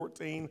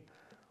14.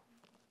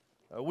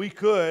 We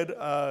could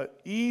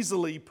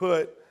easily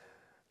put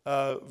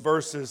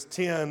verses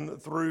 10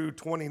 through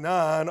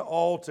 29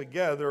 all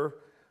together,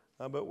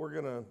 but we're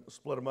going to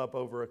split them up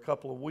over a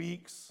couple of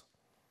weeks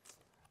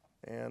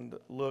and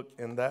look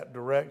in that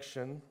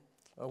direction.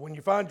 When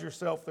you find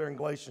yourself there in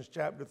Galatians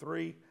chapter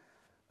 3,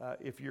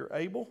 if you're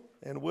able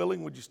and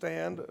willing, would you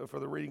stand for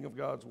the reading of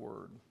God's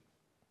Word?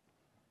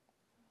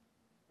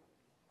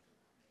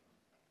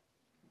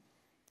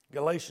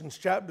 Galatians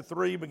chapter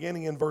 3,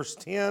 beginning in verse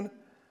 10.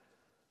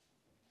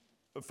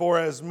 For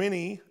as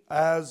many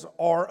as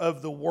are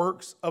of the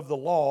works of the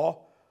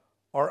law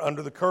are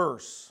under the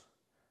curse.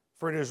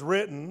 For it is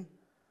written,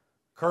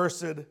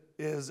 Cursed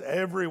is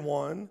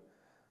everyone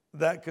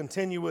that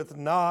continueth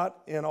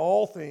not in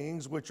all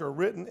things which are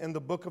written in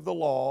the book of the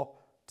law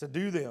to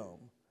do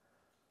them.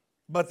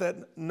 But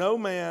that no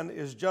man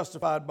is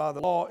justified by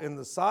the law in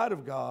the sight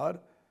of God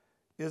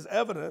is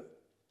evident,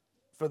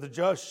 for the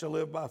just shall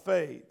live by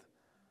faith.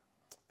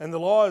 And the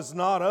law is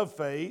not of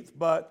faith,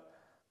 but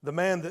the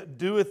man that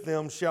doeth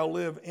them shall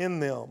live in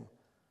them.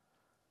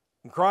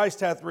 And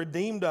Christ hath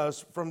redeemed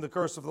us from the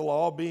curse of the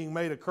law, being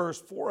made a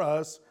curse for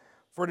us.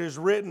 For it is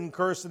written,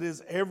 Cursed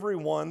is every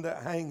one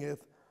that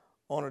hangeth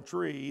on a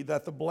tree,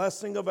 that the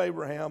blessing of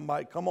Abraham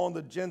might come on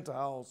the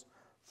Gentiles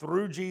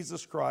through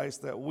Jesus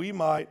Christ, that we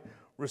might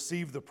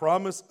receive the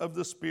promise of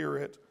the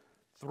Spirit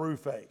through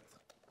faith.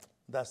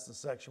 That's the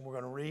section we're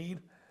going to read.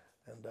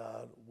 And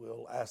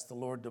we'll ask the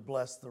Lord to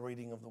bless the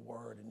reading of the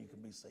Word, and you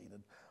can be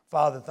seated.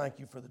 Father, thank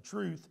you for the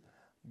truth.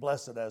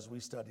 Bless it as we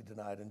study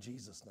tonight. In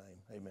Jesus'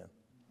 name, amen.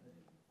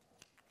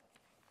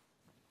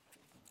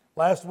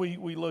 Last week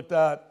we looked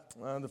at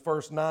the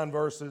first 9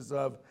 verses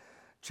of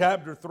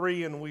chapter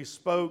 3, and we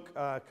spoke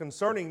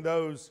concerning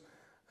those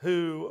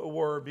who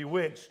were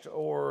bewitched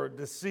or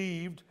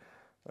deceived.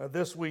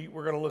 This week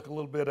we're going to look a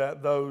little bit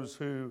at those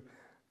who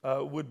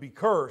would be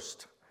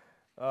cursed.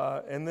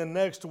 And then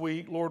next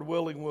week, Lord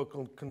willing, we'll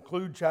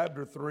conclude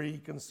chapter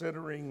 3,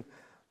 considering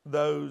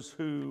those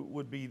who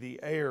would be the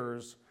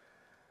heirs.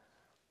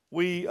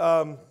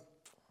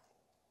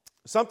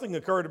 Something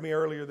occurred to me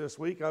earlier this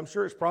week. I'm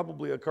sure it's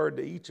probably occurred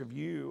to each of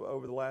you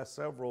over the last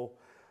several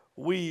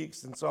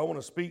weeks, and so I want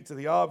to speak to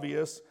the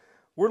obvious.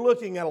 We're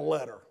looking at a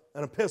letter,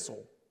 an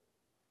epistle,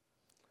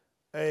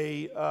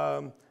 a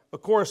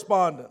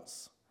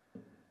correspondence.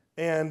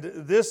 And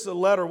this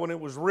letter, when it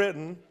was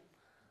written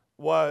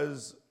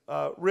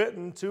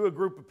to a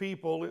group of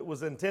people. It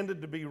was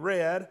intended to be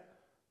read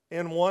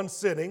in one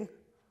sitting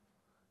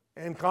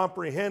and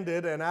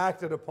comprehended and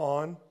acted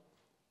upon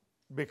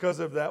because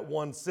of that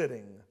one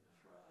sitting.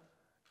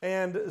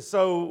 And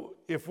so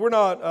if we're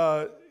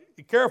not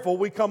careful,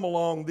 we come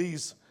along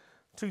these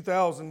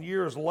 2,000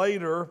 years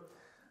later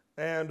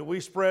and we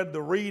spread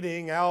the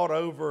reading out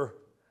over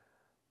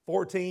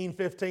 14,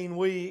 15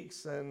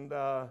 weeks and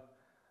to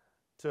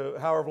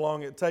however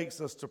long it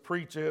takes us to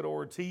preach it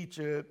or teach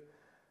it.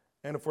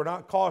 And if we're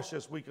not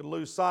cautious, we could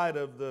lose sight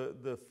of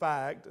the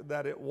fact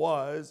that it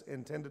was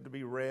intended to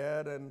be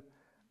read and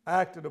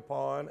acted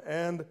upon,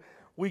 and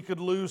we could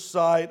lose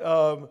sight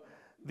of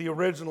the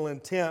original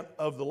intent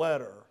of the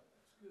letter.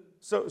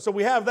 So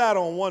we have that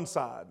on one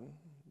side.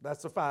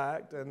 That's a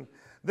fact. And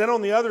then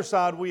on the other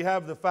side, we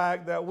have the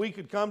fact that we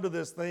could come to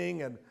this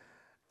thing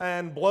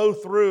and blow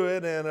through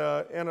it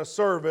in a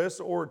service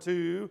or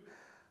two,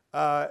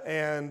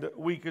 and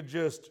we could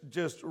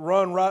just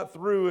run right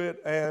through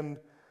it and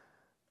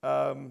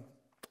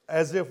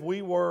as if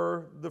we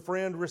were the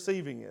friend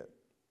receiving it.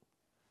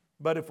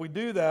 But if we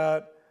do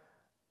that,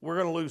 we're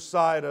going to lose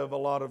sight of a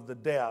lot of the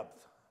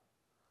depth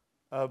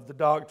of the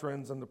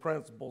doctrines and the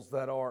principles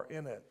that are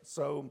in it.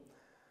 So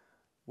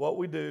what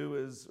we do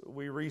is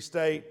we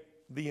restate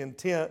the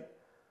intent,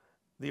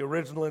 the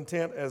original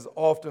intent, as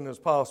often as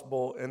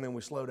possible, and then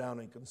we slow down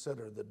and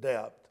consider the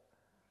depth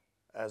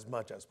as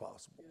much as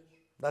possible.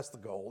 That's the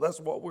goal. That's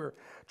what we're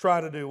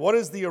trying to do. What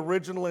is the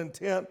original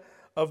intent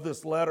of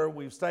this letter?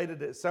 We've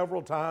stated it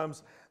several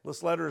times.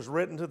 This letter is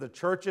written to the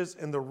churches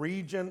in the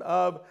region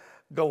of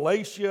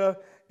Galatia.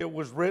 It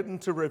was written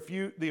to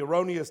refute the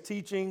erroneous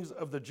teachings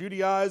of the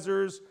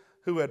Judaizers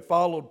who had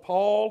followed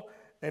Paul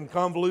and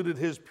convoluted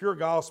his pure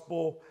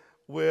gospel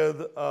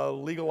with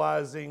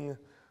legalizing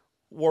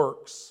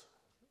works,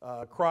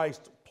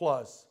 Christ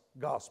plus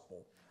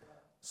gospel.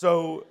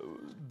 So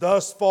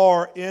thus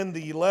far in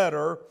the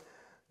letter,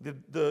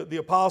 the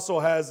apostle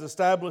has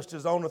established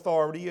his own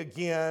authority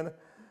again.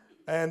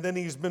 And then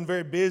he's been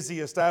very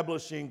busy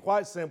establishing,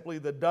 quite simply,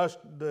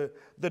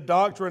 the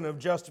doctrine of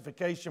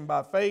justification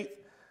by faith,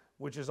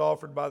 which is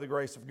offered by the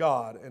grace of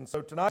God. And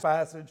so tonight's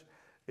passage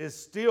is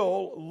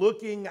still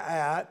looking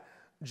at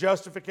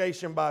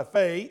justification by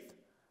faith,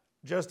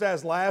 just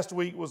as last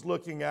week was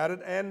looking at it,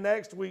 and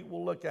next week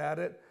we'll look at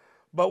it.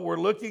 But we're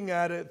looking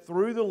at it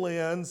through the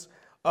lens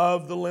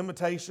of the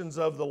limitations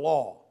of the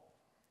law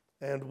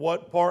and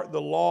what part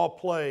the law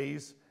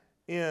plays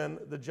in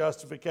the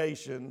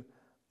justification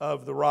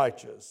of the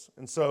righteous.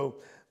 And so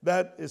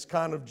that is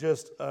kind of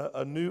just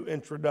a new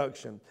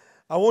introduction.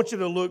 I want you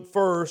to look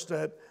first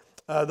at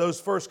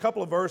those first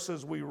couple of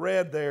verses we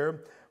read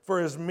there. For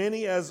as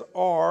many as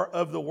are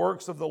of the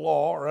works of the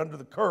law are under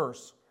the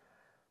curse.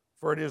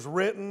 For it is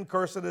written,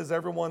 Cursed is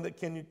everyone that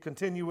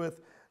continueth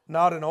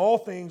not in all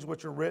things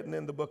which are written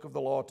in the book of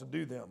the law to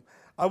do them.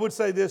 I would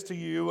say this to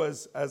you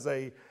as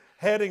a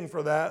heading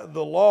for that.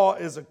 The law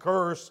is a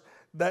curse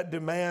that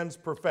demands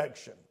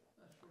perfection.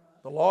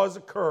 The law is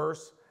a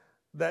curse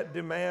that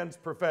demands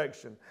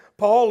perfection.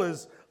 Paul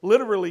is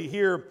literally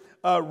here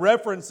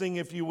referencing,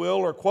 if you will,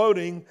 or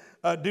quoting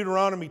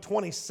Deuteronomy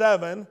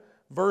 27,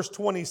 verse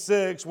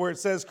 26, where it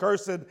says,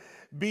 Cursed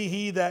be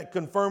he that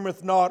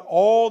confirmeth not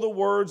all the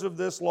words of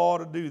this law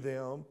to do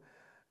them.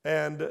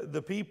 And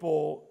the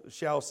people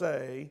shall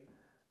say,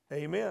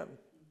 Amen.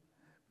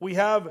 We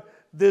have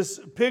this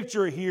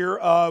picture here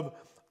of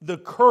the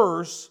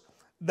curse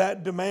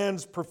that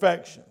demands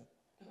perfection.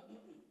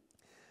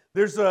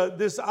 There's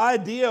this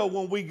idea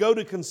when we go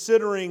to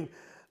considering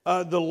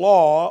the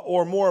law,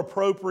 or more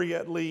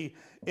appropriately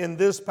in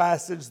this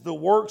passage, the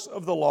works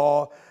of the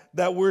law,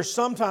 that we're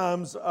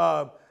sometimes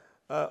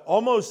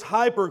almost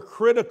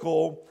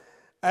hypercritical,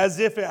 as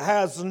if it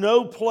has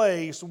no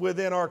place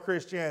within our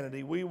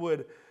Christianity. We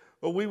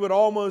would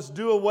almost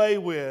do away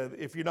with,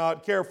 if you're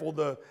not careful,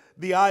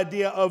 the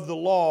idea of the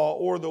law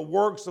or the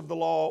works of the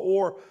law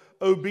or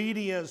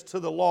obedience to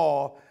the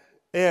law.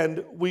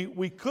 And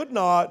we could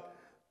not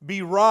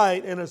be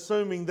right in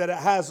assuming that it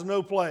has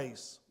no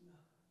place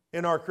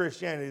in our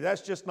Christianity.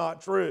 That's just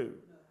not true.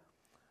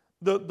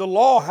 The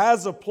law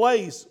has a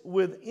place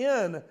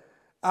within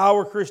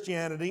our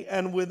Christianity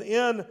and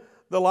within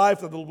the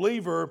life of the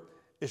believer.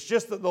 It's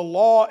just that the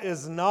law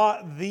is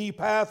not the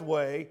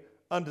pathway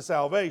unto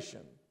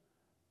salvation.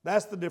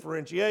 That's the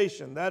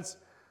differentiation. That's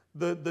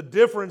the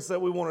difference that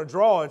we want to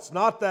draw. It's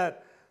not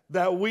that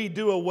we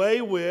do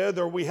away with,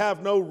 or we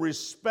have no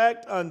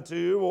respect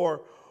unto,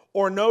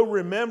 or no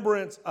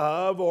remembrance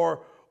of,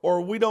 or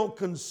we don't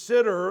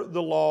consider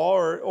the law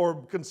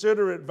or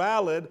consider it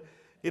valid.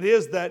 It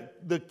is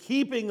that the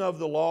keeping of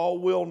the law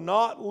will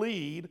not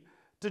lead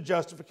to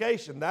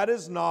justification. That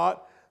is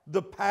not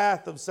the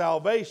path of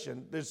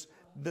salvation.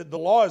 The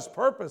law is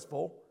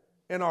purposeful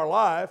in our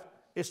life.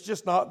 It's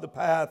just not the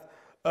path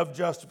of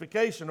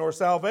justification or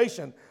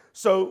salvation.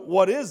 So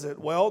what is it?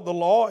 Well, the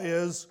law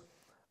is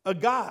a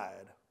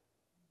guide.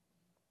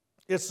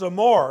 It's a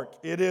mark.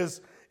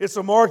 It's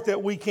a mark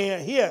that we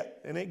can't hit,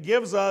 and it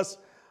gives us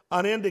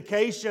an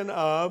indication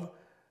of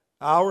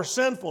our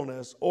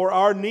sinfulness or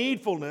our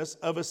needfulness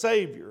of a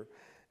Savior.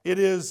 It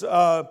is,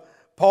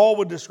 Paul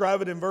would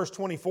describe it in verse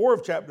 24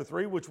 of chapter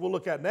 3, which we'll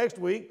look at next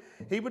week.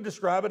 He would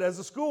describe it as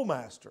a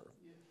schoolmaster.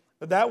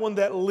 That one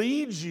that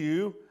leads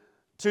you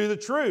to the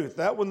truth,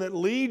 that one that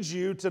leads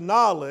you to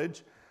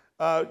knowledge.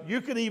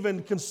 You could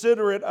even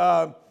consider it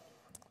a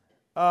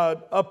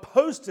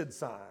posted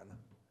sign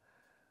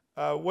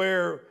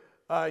where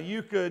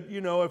you could,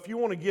 if you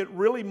want to get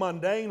really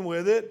mundane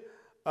with it,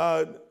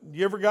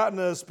 you ever gotten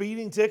a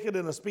speeding ticket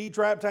in a speed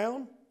trap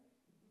town?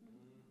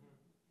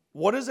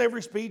 What is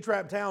every speed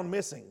trap town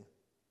missing?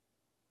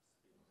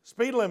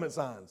 Speed limit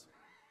signs.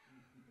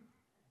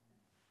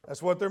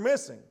 That's what they're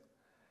missing.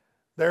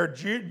 They're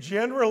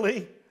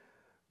generally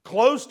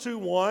close to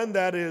one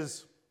that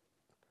is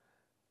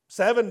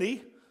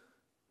 70,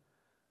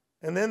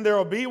 and then there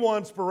will be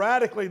one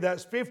sporadically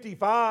that's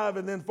 55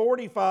 and then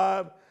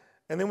 45,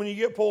 and then when you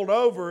get pulled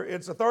over,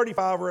 it's a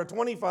 35 or a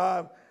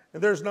 25,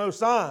 and there's no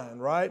sign,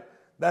 right?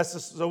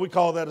 So we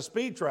call that a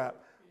speed trap.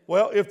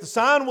 Well, if the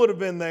sign would have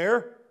been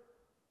there,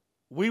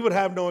 we would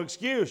have no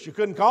excuse. You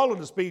couldn't call it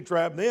a speed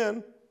trap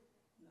then.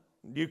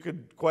 You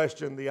could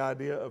question the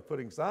idea of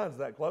putting signs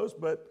that close,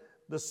 but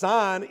the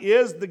sign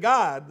is the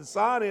guide. The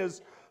sign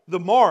is the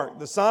mark.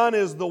 The sign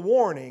is the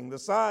warning. The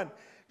sign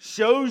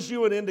shows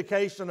you an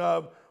indication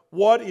of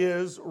what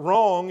is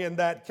wrong in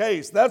that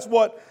case. That's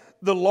what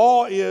the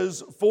law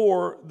is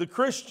for the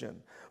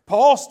Christian.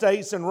 Paul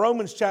states in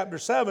Romans chapter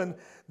 7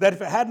 that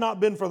if it had not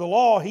been for the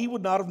law, he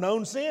would not have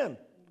known sin.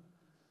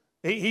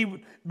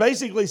 He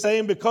basically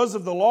saying because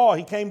of the law,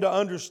 he came to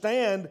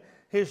understand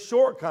his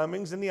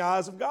shortcomings in the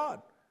eyes of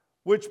God,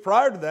 which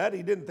prior to that,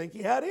 he didn't think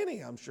he had any,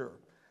 I'm sure.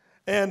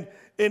 And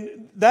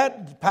in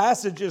that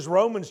passage is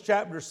Romans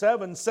chapter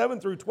 7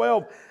 through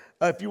 12,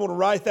 if you want to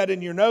write that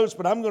in your notes,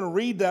 but I'm going to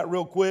read that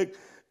real quick.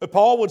 But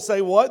Paul would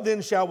say, what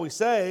then shall we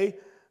say?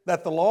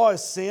 That the law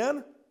is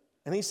sin?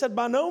 And he said,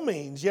 by no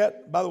means.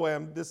 Yet, by the way,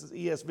 this is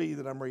ESV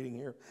that I'm reading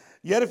here.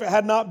 Yet if it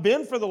had not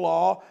been for the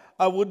law,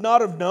 I would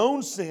not have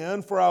known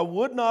sin, for I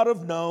would not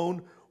have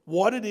known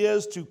what it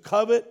is to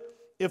covet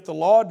if the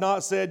law had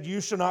not said, you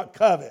shall not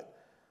covet.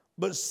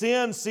 But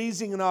sin,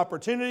 seizing an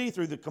opportunity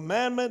through the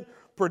commandment,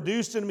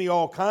 produced in me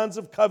all kinds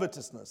of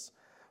covetousness.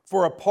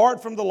 For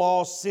apart from the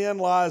law, sin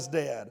lies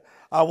dead.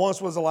 I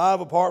once was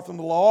alive apart from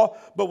the law,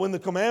 but when the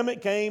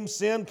commandment came,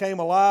 sin came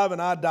alive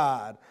and I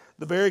died.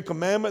 The very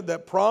commandment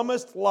that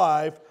promised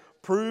life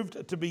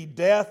proved to be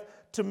death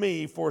to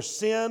me, for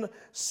sin,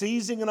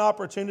 seizing an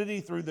opportunity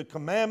through the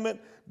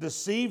commandment,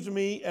 deceived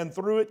me and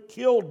through it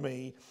killed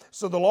me.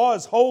 So the law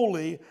is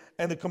holy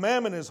and the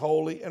commandment is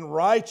holy and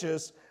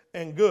righteous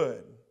and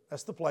good.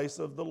 That's the place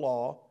of the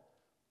law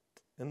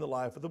in the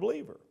life of the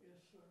believer.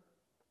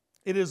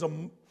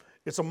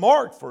 It's a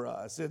mark for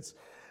us. It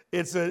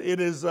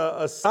is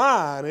a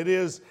sign. It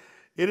is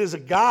a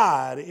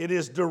guide. It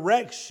is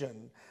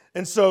direction.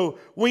 And so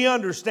we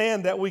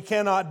understand that we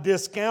cannot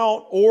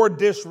discount or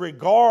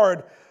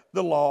disregard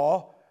the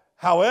law.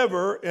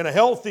 However, in a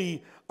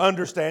healthy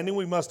understanding,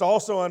 we must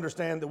also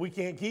understand that we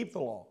can't keep the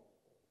law.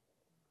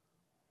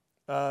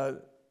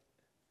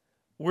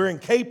 We're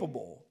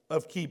incapable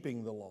of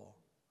keeping the law.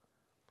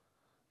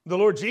 The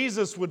Lord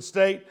Jesus would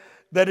state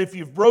that if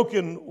you've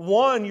broken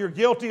one, you're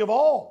guilty of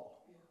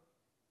all.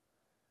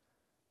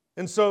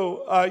 And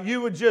so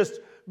you would just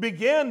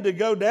begin to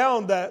go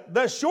down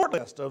that short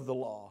list of the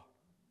law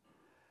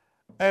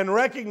and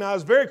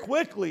recognize very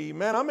quickly,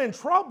 man, I'm in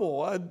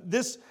trouble.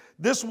 This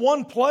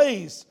one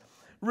place.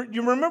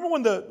 You remember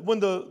when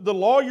the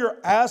lawyer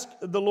asked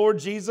the Lord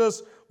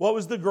Jesus what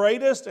was the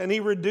greatest, and he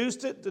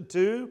reduced it to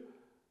 2?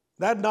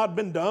 That had not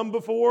been done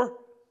before.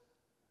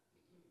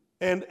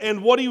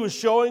 And what he was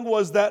showing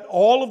was that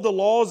all of the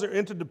laws are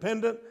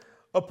interdependent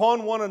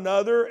upon one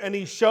another, and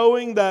he's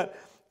showing that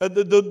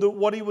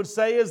what he would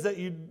say is that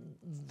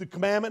the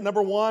commandment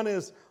number 1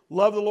 is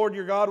love the Lord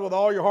your God with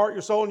all your heart,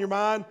 your soul, and your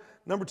mind.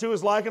 Number 2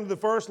 is likened to the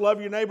first, love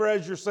your neighbor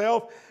as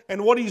yourself.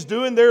 And what he's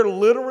doing there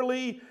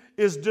literally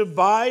is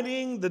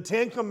dividing the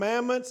 10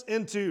 commandments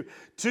into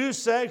 2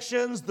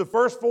 sections. The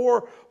first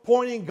 4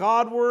 pointing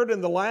Godward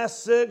and the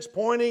last 6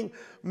 pointing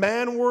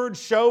manward,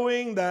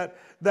 showing that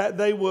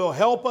they will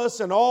help us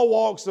in all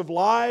walks of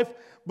life,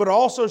 but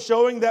also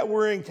showing that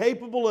we're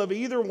incapable of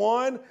either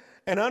one,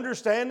 and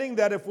understanding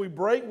that if we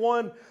break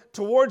one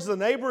towards the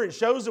neighbor, it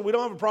shows that we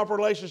don't have a proper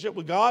relationship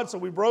with God. So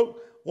we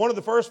broke one of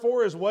the first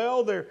 4 as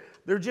well.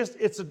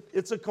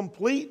 It's a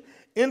complete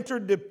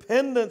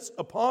interdependence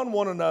upon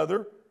one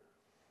another.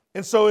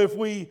 And so if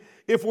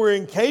we're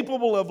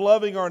incapable of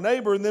loving our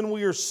neighbor, then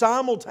we are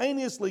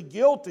simultaneously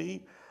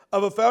guilty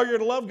of a failure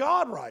to love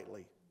God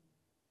rightly.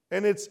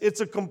 And it's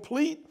a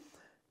complete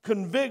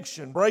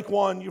conviction. Break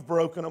one, you've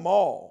broken them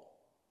all.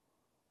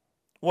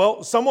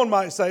 Well, someone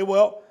might say,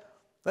 well,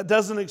 that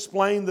doesn't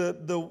explain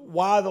the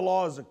why the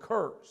law is a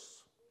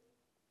curse.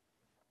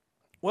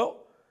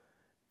 Well,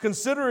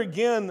 consider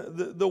again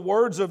the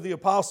words of the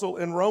apostle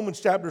in Romans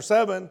chapter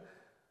 7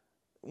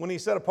 when he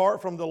said,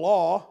 apart from the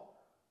law,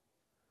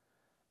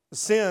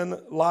 sin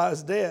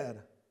lies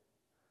dead.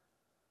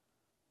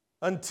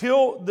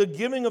 Until the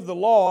giving of the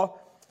law,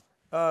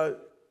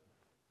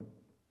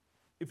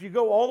 if you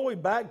go all the way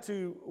back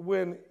to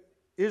when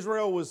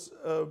Israel was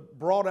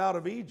brought out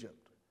of Egypt,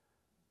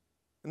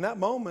 in that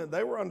moment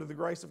they were under the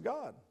grace of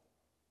God.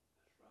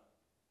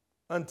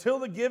 Until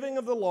the giving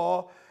of the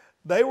law,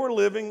 they were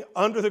living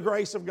under the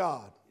grace of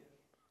God.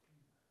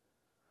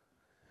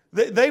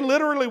 They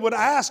literally would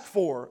ask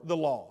for the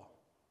law.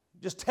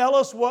 Just tell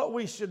us what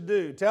we should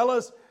do. Tell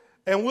us,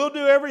 and we'll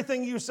do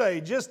everything you say.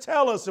 Just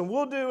tell us, and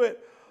we'll do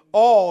it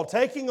all,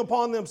 taking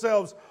upon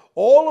themselves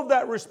all of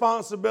that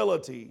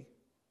responsibility.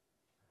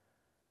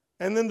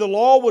 And then the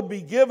law would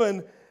be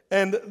given,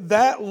 and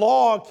that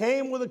law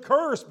came with a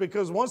curse,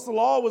 because once the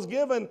law was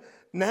given,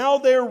 now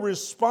they're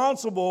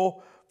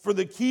responsible for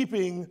the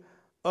keeping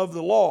of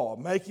the law,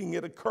 making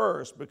it a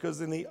curse,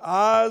 because in the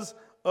eyes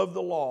of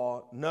the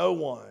law, no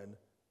one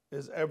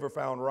is ever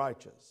found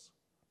righteous.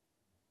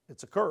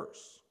 It's a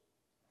curse.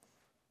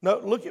 Now,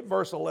 look at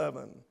verse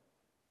 11.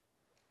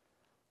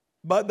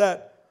 But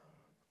that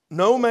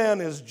no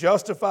man is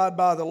justified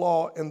by the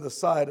law in the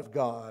sight of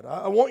God.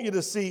 I want you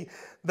to see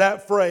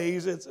that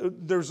phrase.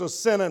 There's a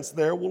sentence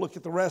there. We'll look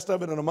at the rest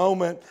of it in a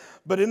moment.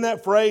 But in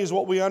that phrase,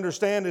 what we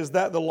understand is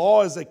that the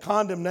law is a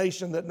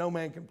condemnation that no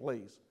man can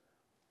please.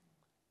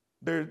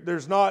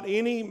 There's not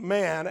any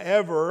man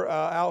ever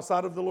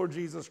outside of the Lord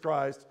Jesus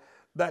Christ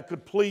that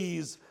could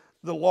please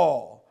the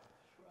law.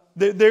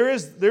 There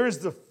is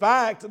the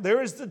fact,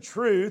 there is the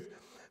truth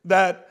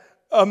that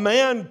a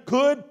man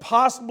could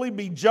possibly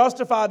be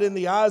justified in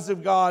the eyes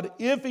of God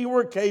if he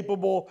were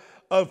capable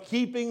of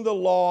keeping the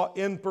law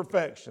in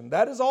perfection.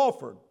 That is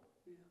offered.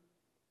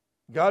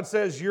 God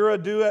says, you're a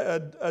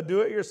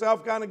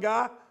do-it-yourself kind of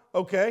guy?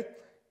 Okay,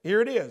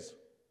 here it is.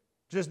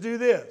 Just do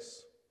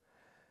this.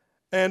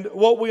 And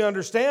what we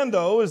understand,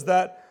 though, is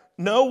that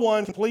no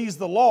one can please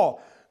the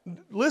law.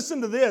 Listen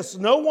to this.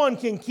 No one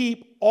can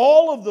keep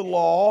all of the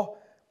law,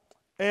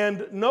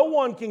 and no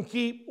one can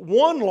keep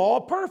one law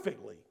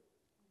perfectly.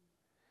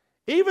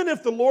 Even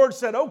if the Lord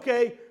said,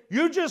 okay,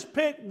 you just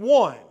pick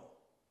one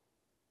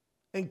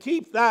and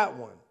keep that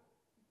one.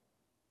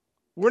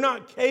 We're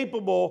not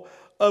capable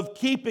of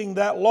keeping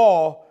that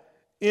law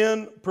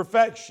in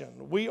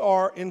perfection. We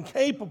are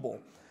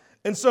incapable.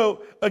 And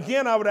so,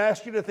 again, I would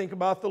ask you to think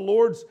about the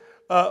Lord's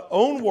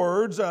own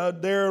words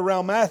there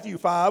around Matthew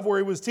 5, where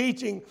he was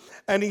teaching,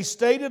 and he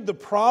stated the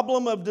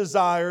problem of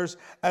desires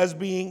as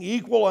being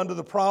equal unto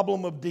the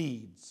problem of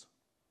deeds.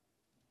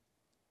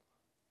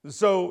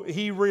 So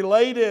he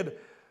related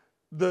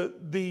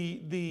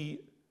the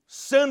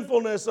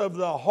sinfulness of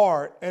the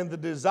heart and the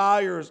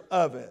desires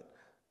of it.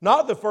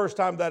 Not the first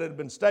time that had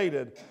been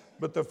stated,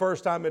 but the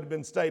first time it had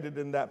been stated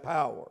in that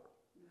power.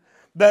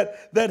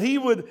 That he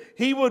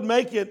would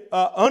make it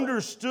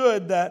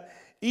understood that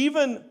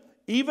even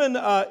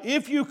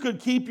if you could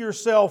keep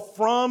yourself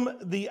from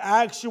the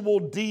actual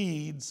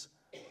deeds,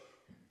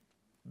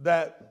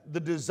 that the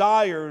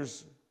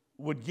desires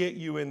would get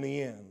you in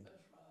the end.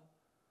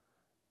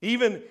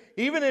 Even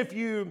if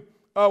you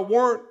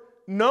weren't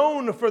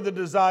known for the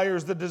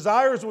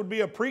desires would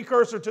be a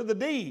precursor to the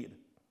deed.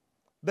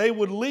 They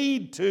would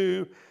lead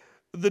to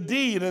the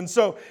deed. And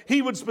so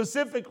he would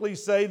specifically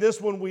say, this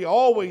one we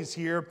always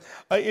hear,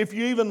 if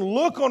you even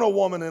look on a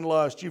woman in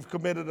lust, you've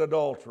committed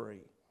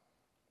adultery.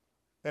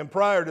 And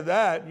prior to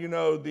that,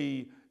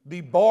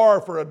 the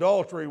bar for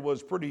adultery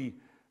was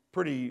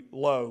pretty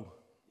low.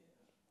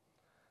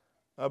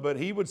 But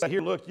he would say,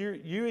 here, look,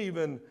 you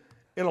even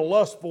in a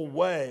lustful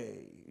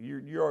way,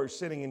 you're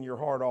sinning in your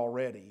heart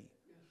already.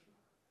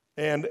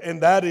 And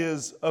that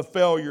is a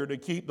failure to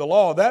keep the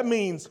law. That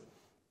means,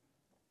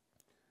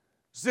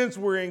 since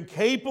we're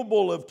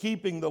incapable of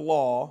keeping the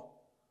law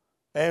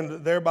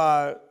and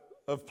thereby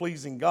of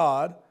pleasing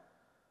God,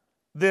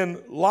 then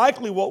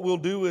likely what we'll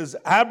do is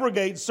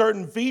abrogate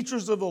certain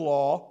features of the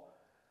law,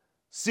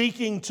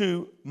 seeking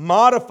to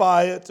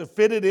modify it to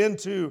fit it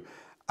into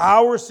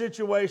our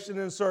situation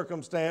and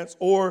circumstance,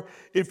 or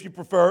if you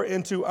prefer,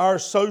 into our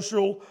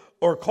social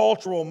or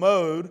cultural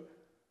mode,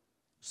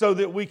 so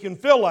that we can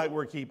feel like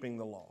we're keeping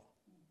the law,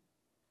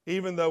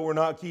 even though we're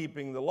not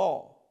keeping the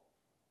law.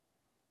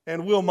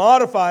 And we'll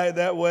modify it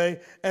that way,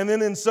 and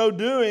then in so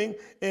doing,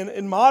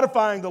 in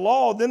modifying the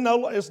law, then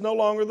it's no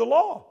longer the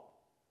law.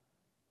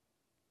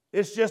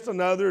 It's just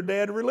another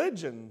dead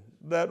religion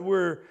that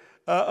we're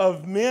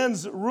of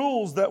men's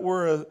rules that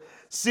we're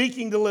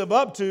seeking to live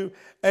up to.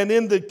 And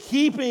in the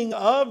keeping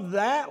of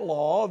that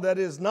law, that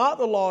is not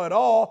the law at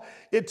all,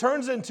 it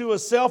turns into a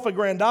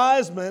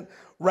self-aggrandizement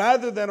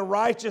rather than a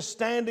righteous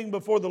standing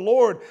before the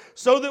Lord,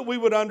 so that we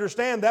would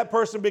understand that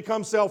person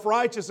becomes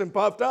self-righteous and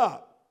puffed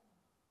up,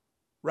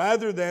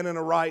 rather than in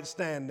a right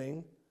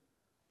standing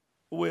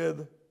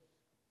with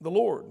the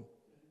Lord.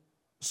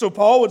 So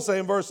Paul would say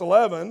in verse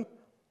 11,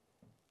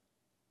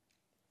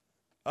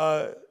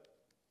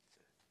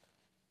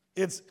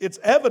 it's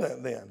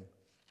evident then.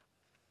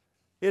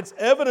 It's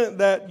evident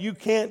that you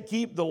can't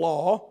keep the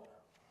law,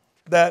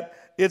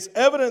 that it's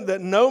evident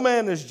that no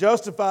man is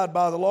justified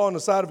by the law in the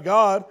sight of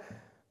God,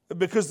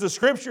 because the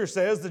Scripture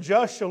says the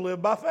just shall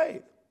live by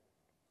faith.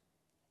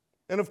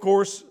 And of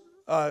course,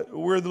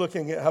 we're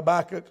looking at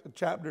Habakkuk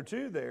chapter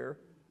 2 there,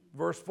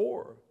 verse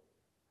 4.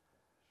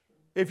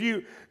 If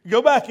you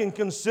go back and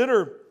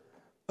consider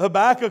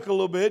Habakkuk a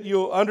little bit,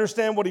 you'll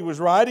understand what he was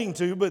writing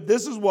to, but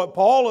this is what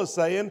Paul is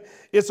saying.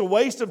 It's a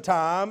waste of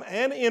time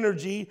and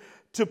energy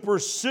to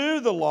pursue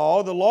the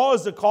law. The law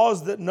is the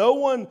cause that no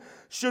one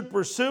should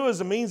pursue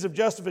as a means of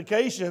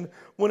justification,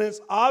 when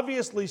it's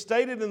obviously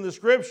stated in the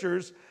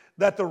Scriptures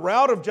that the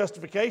route of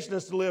justification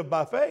is to live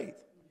by faith.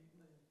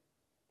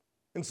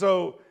 And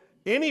so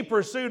any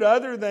pursuit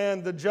other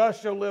than the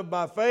just shall live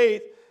by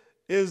faith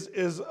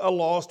is a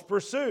lost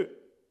pursuit.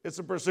 It's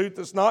a pursuit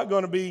that's not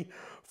going to be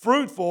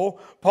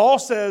fruitful. Paul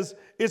says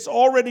it's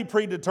already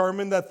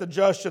predetermined that the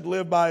just should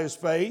live by his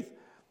faith.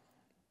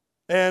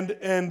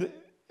 And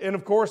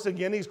of course,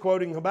 again, he's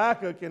quoting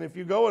Habakkuk. And if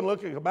you go and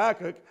look at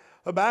Habakkuk,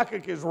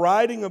 Habakkuk is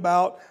writing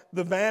about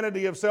the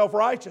vanity of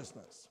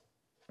self-righteousness.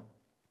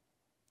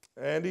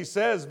 And he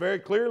says very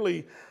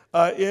clearly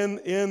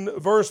in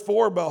verse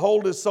 4,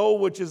 behold, his soul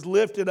which is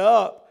lifted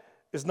up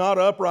is not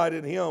upright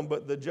in him,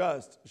 but the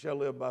just shall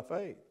live by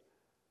faith.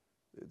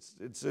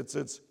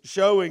 It's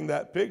showing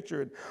that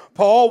picture. And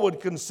Paul would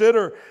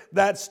consider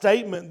that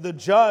statement, the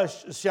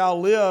just shall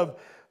live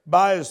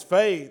by his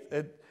faith.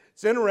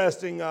 It's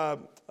interesting,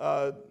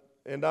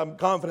 and I'm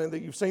confident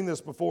that you've seen this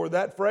before.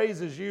 That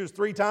phrase is used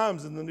 3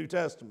 times in the New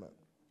Testament.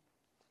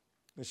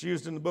 It's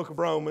used in the book of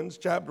Romans,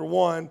 chapter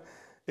 1.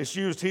 It's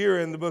used here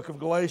in the book of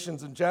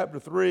Galatians in chapter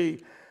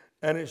 3.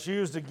 And it's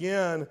used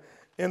again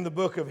in the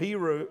book of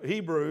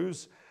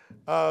Hebrews.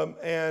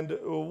 And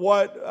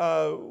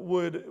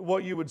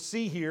what you would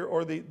see here,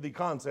 or the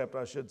concept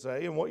I should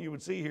say, and what you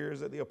would see here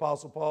is that the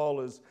Apostle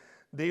Paul is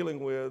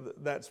dealing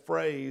with that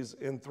phrase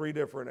in 3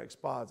 different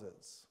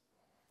exposits.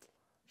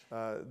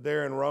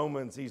 There in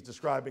Romans, he's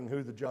describing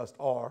who the just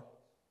are.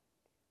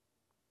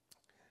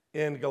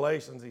 In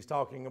Galatians, he's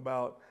talking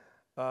about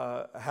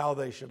how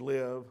they should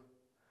live.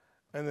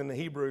 And then in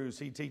Hebrews,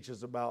 he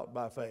teaches about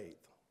by faith.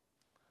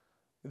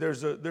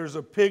 There's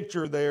a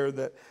picture there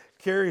that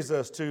carries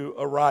us to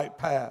a right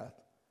path.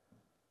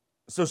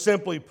 So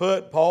simply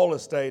put, Paul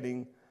is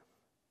stating,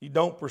 you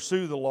don't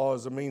pursue the law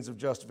as a means of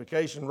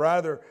justification.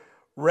 Rather,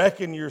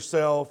 reckon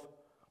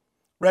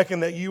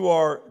that you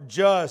are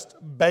just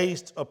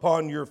based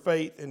upon your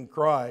faith in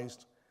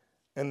Christ,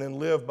 and then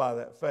live by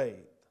that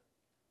faith.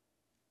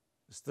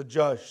 It's the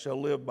just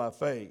shall live by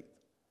faith.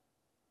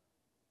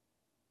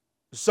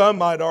 Some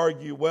might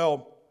argue,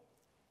 well,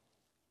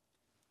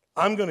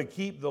 I'm going to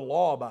keep the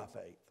law by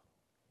faith.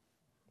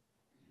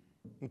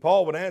 And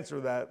Paul would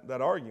answer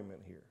that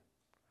argument here.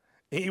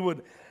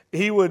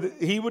 He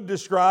would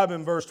describe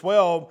in verse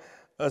 12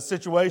 a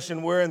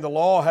situation wherein the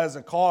law has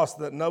a cost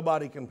that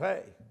nobody can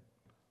pay.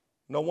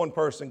 No one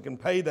person can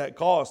pay that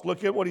cost.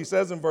 Look at what he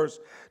says in verse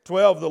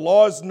 12. The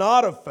law is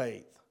not of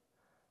faith,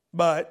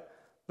 but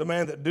the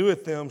man that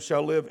doeth them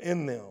shall live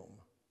in them.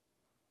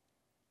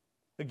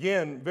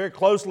 Again, very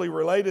closely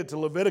related to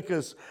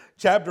Leviticus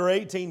chapter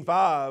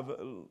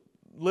 18:5.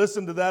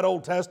 Listen to that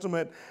Old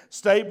Testament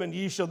statement.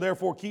 Ye shall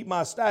therefore keep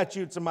my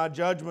statutes and my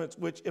judgments,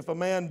 which if a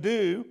man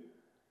do,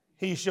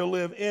 he shall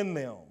live in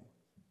them.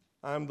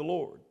 I am the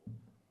Lord.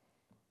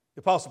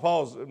 The Apostle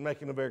Paul is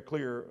making a very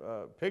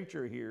clear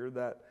picture here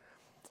that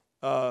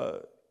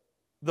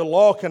the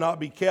law cannot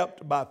be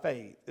kept by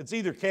faith. It's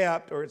either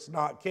kept or it's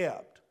not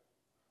kept.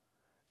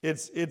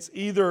 It's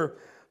either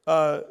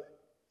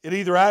it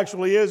either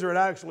actually is or it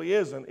actually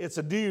isn't. It's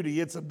a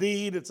duty, it's a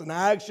deed, it's an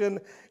action,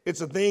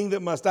 it's a thing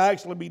that must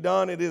actually be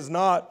done. It is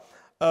not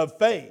of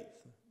faith.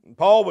 And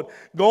Paul would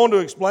go on to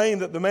explain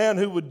that the man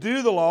who would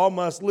do the law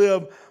must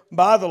live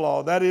by the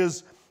law. That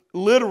is,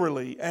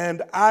 literally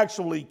and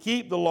actually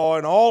keep the law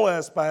in all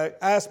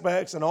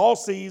aspects, in all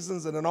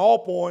seasons, and in all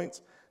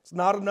points. It's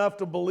not enough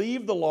to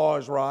believe the law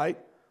is right.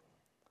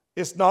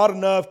 It's not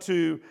enough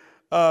to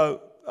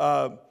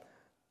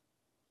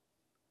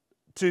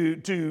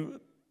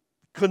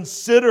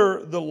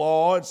consider the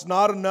law. It's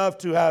not enough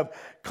to have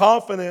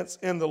confidence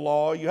in the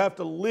law. You have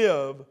to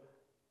live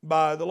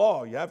by the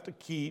law. You have to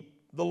keep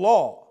the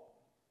law.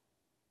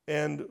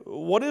 And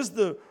what is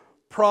the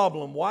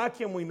problem? Why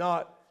can we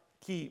not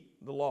keep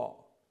the law?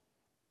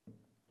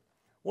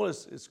 Well,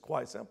 it's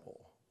quite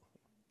simple.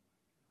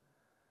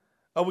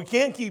 We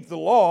can't keep the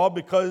law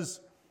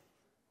because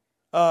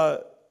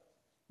the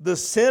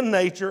sin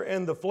nature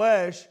and the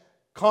flesh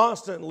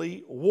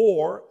constantly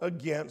war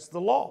against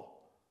the law.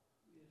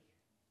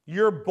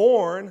 You're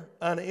born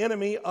an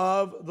enemy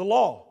of the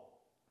law.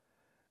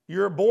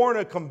 You're born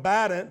a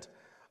combatant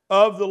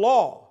of the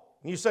law.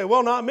 And you say,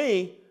 well, not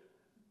me.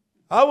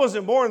 I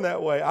wasn't born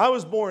that way. I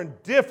was born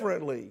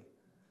differently.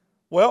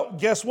 Well,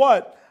 guess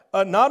what?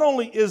 Not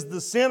only is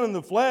the sin in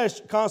the flesh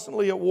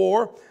constantly at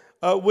war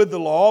with the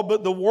law,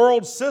 but the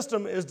world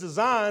system is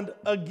designed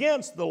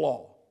against the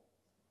law.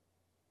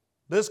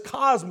 This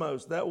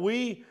cosmos that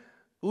we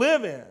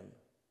live in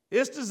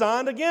is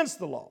designed against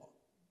the law.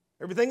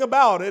 Everything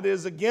about it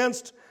is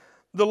against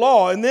the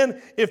law. And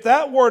then, if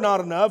that were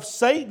not enough,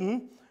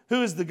 Satan,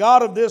 who is the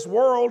god of this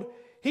world,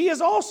 he is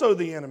also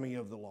the enemy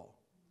of the law.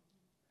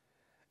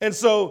 And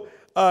so,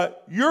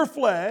 your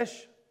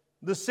flesh,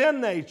 the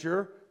sin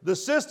nature, the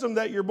system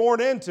that you're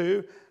born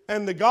into,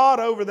 and the God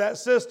over that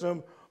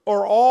system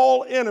are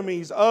all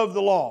enemies of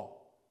the law.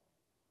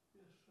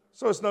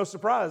 So it's no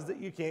surprise that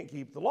you can't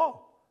keep the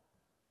law.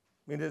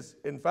 I mean,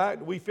 in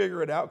fact, we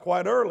figure it out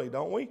quite early,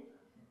 don't we?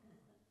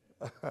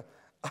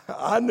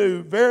 I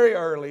knew very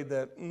early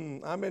that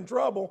I'm in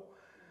trouble.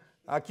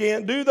 I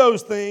can't do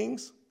those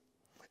things.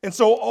 And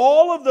so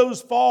all of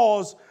those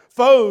foes,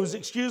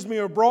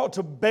 are brought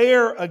to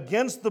bear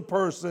against the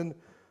person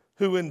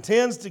who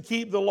intends to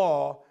keep the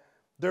law.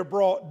 They're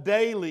brought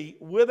daily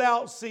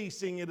without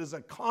ceasing. It is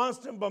a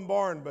constant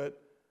bombardment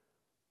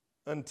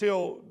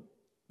until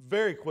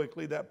very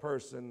quickly that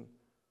person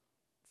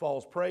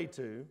falls prey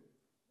to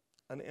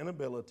an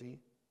inability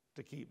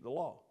to keep the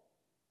law.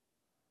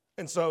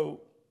 And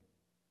so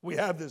we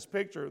have this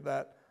picture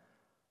that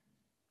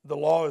the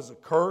law is a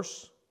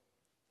curse,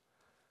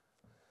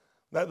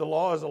 that the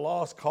law is a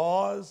lost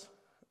cause,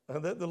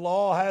 and that the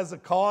law has a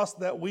cost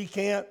that we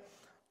can't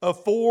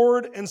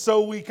afford. And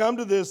so we come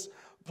to this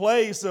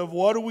place of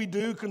what do we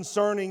do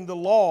concerning the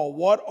law?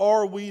 What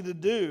are we to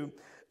do?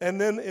 And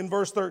then in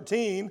verse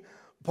 13,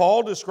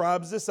 Paul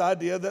describes this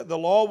idea that the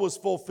law was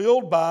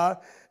fulfilled by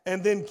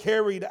and then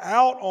carried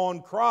out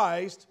on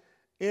Christ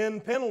in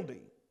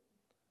penalty.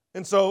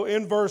 And so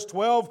in verse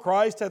 12,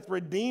 Christ hath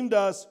redeemed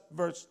us,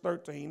 verse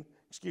 13,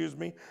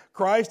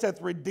 Christ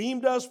hath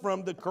redeemed us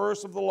from the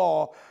curse of the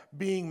law,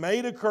 being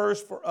made a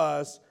curse for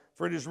us,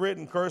 for it is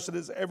written, cursed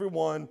is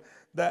everyone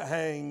that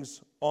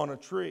hangs on a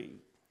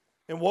tree.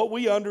 And what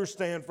we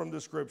understand from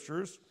the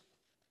Scriptures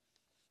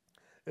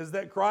is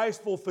that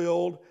Christ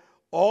fulfilled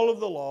all of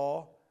the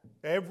law.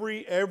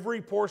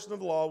 Every portion of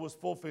the law was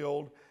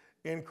fulfilled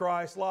in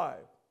Christ's life.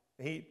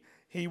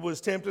 He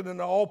was tempted in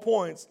all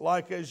points,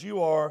 like as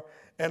you are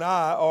and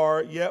I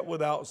are, yet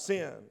without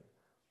sin.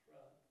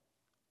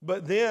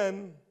 But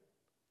then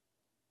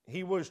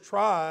he was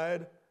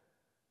tried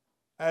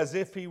as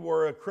if he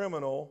were a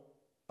criminal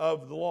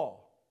of the law.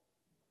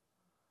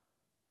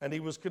 And he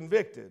was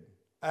convicted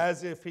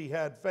as if he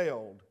had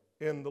failed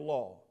in the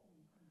law.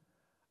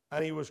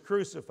 And he was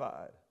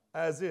crucified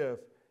as if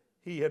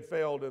he had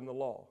failed in the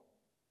law.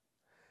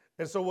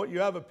 And so what you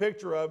have a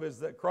picture of is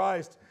that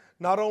Christ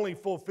not only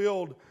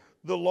fulfilled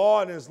the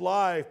law in his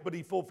life, but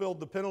he fulfilled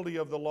the penalty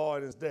of the law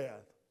in his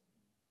death,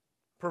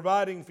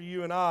 providing for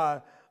you and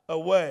I a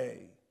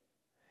way.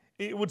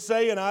 It would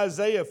say in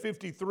Isaiah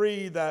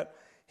 53 that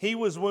he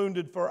was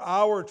wounded for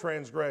our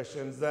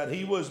transgressions, that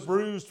he was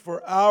bruised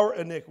for our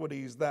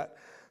iniquities, that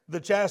the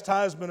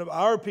chastisement of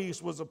our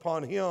peace was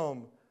upon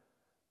him,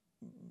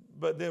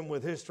 but then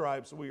with his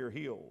stripes we are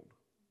healed.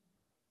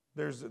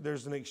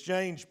 There's an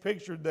exchange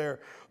pictured there.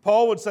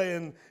 Paul would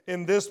say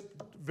in this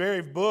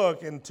very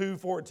book, in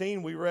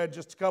 2:14, we read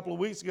just a couple of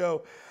weeks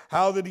ago,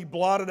 how that he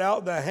blotted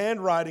out the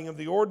handwriting of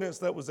the ordinance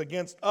that was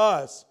against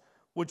us,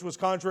 which was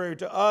contrary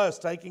to us,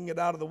 taking it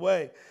out of the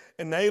way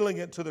and nailing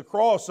it to the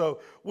cross.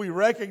 So we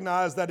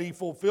recognize that he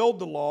fulfilled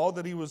the law,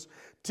 that he was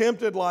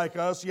tempted like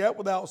us, yet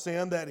without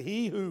sin, that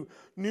he who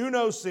knew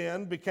no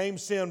sin became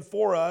sin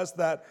for us,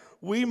 that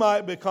we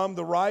might become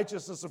the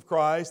righteousness of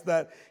Christ,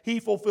 that he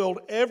fulfilled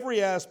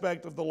every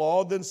aspect of the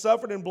law, then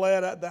suffered and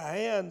bled at the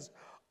hands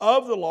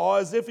of the law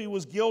as if he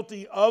was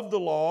guilty of the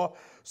law,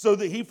 so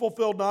that he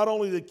fulfilled not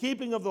only the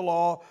keeping of the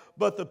law,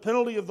 but the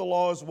penalty of the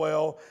law as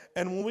well.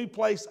 And when we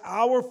place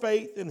our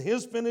faith in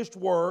his finished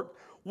work,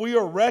 we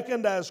are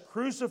reckoned as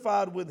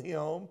crucified with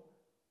him.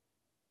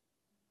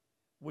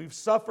 We've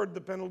suffered the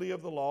penalty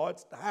of the law.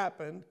 It's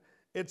happened.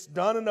 It's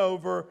done and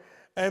over.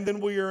 And then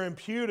we are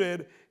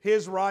imputed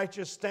his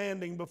righteous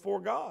standing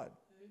before God.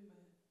 Amen.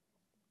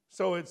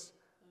 So it's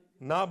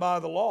not by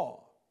the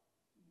law,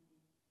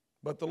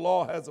 but the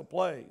law has a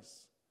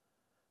place.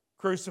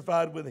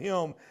 Crucified with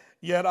him,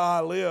 yet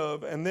I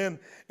live. And then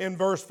in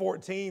verse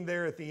 14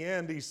 there at the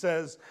end, he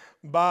says,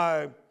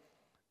 by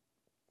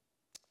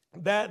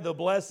that the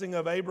blessing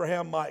of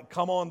Abraham might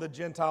come on the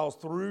Gentiles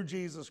through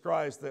Jesus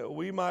Christ, that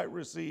we might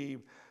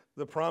receive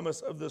the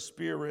promise of the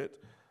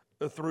Spirit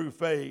through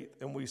faith.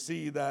 And we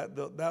see that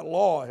that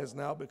law has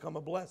now become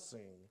a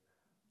blessing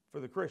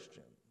for the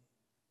Christian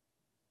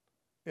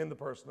in the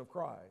person of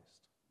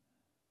Christ.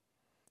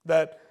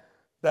 That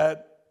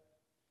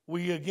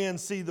we again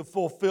see the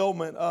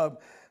fulfillment of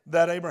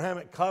that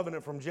Abrahamic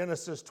covenant from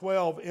Genesis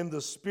 12 in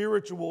the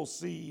spiritual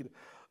seed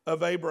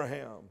of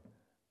Abraham.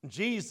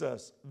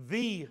 Jesus,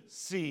 the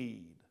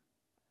seed,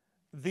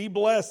 the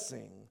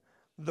blessing,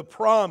 the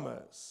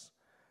promise,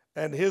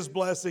 and his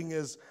blessing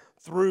is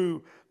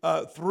through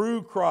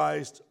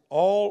Christ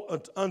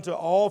unto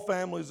all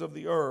families of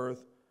the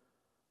earth.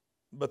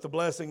 But the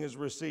blessing is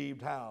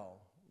received how?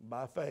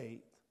 By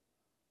faith,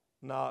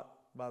 not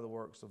by the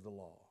works of the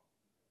law.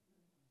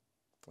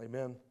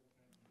 Amen.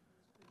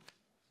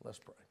 Let's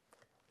pray.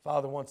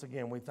 Father, once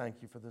again, we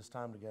thank you for this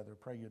time together.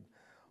 Pray you'd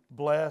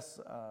bless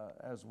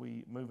as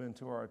we move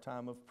into our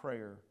time of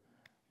prayer.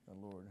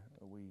 And Lord,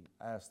 we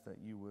ask that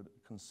you would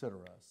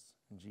consider us.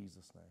 In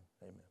Jesus' name,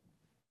 amen.